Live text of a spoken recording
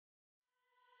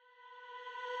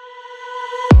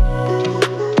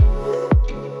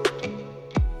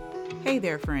Hey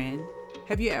there, friend.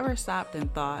 Have you ever stopped and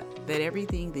thought that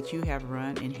everything that you have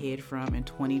run and hid from in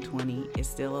 2020 is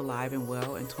still alive and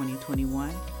well in 2021?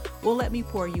 Well, let me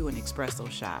pour you an espresso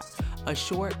shot, a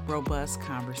short, robust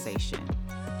conversation.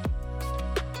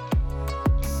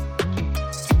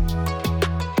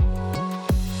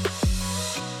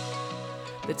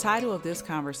 The title of this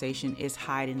conversation is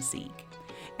Hide and Seek.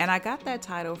 And I got that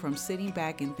title from sitting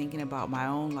back and thinking about my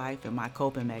own life and my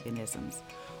coping mechanisms.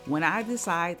 When I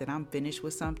decide that I'm finished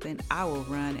with something, I will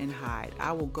run and hide.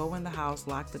 I will go in the house,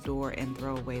 lock the door, and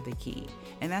throw away the key.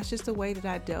 And that's just the way that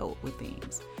I dealt with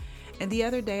things. And the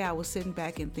other day I was sitting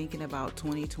back and thinking about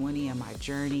 2020 and my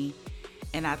journey.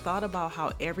 And I thought about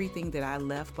how everything that I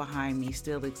left behind me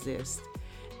still exists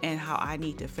and how I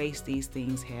need to face these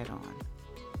things head on.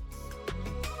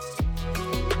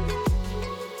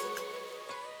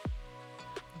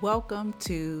 Welcome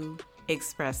to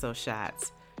Espresso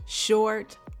Shots,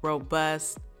 short,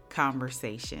 robust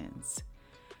conversations.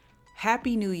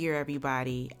 Happy New Year,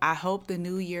 everybody. I hope the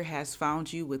new year has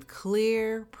found you with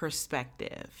clear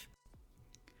perspective.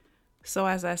 So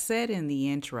as I said in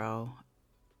the intro,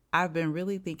 I've been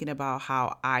really thinking about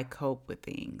how I cope with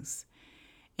things.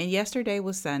 And yesterday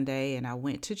was Sunday and I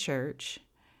went to church.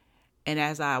 And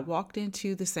as I walked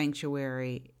into the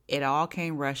sanctuary, it all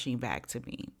came rushing back to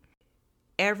me.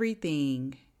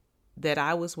 Everything that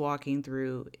I was walking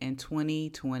through in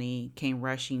 2020 came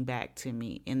rushing back to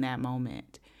me in that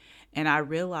moment. And I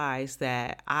realized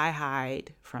that I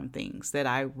hide from things, that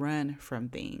I run from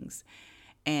things.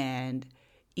 And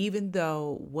even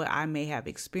though what I may have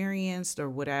experienced or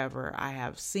whatever I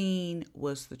have seen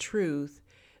was the truth,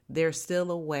 there's still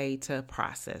a way to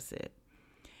process it.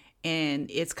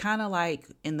 And it's kind of like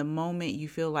in the moment you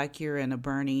feel like you're in a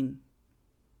burning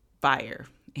fire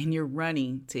and you're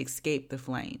running to escape the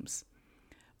flames.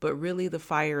 But really the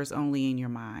fire is only in your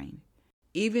mind.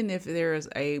 Even if there is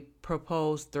a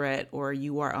proposed threat or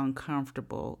you are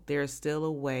uncomfortable, there's still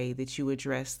a way that you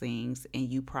address things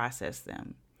and you process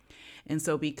them. And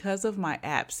so because of my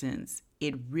absence,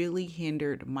 it really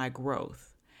hindered my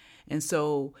growth. And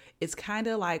so it's kind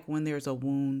of like when there's a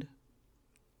wound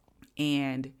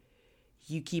and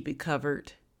you keep it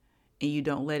covered and you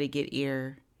don't let it get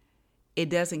air, it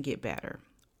doesn't get better.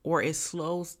 Or it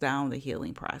slows down the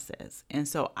healing process. And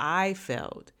so I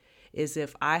felt as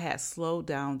if I had slowed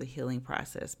down the healing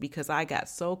process because I got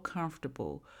so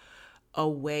comfortable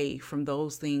away from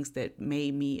those things that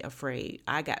made me afraid.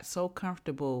 I got so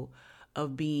comfortable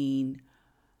of being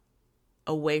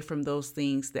away from those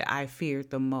things that I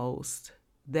feared the most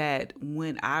that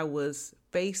when I was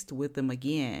faced with them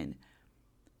again,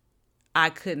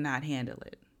 I could not handle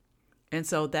it. And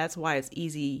so that's why it's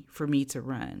easy for me to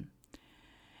run.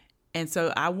 And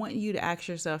so I want you to ask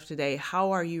yourself today,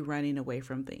 how are you running away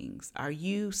from things? Are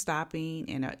you stopping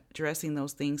and addressing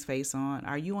those things face on?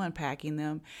 Are you unpacking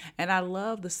them? And I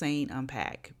love the saying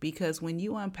unpack because when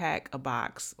you unpack a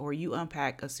box or you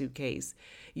unpack a suitcase,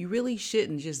 you really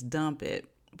shouldn't just dump it.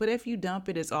 But if you dump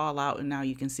it, it's all out and now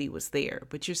you can see what's there.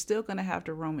 But you're still going to have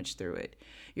to rummage through it.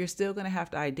 You're still going to have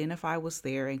to identify what's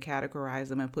there and categorize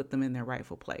them and put them in their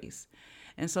rightful place.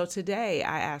 And so today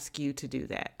I ask you to do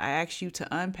that. I ask you to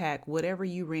unpack whatever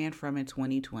you ran from in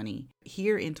 2020.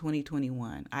 Here in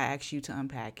 2021, I ask you to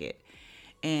unpack it.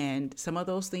 And some of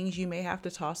those things you may have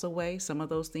to toss away. Some of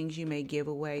those things you may give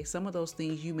away. Some of those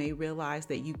things you may realize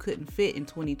that you couldn't fit in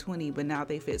 2020, but now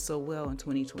they fit so well in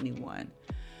 2021.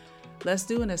 Let's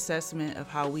do an assessment of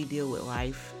how we deal with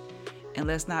life. And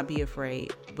let's not be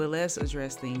afraid, but let's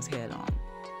address things head on.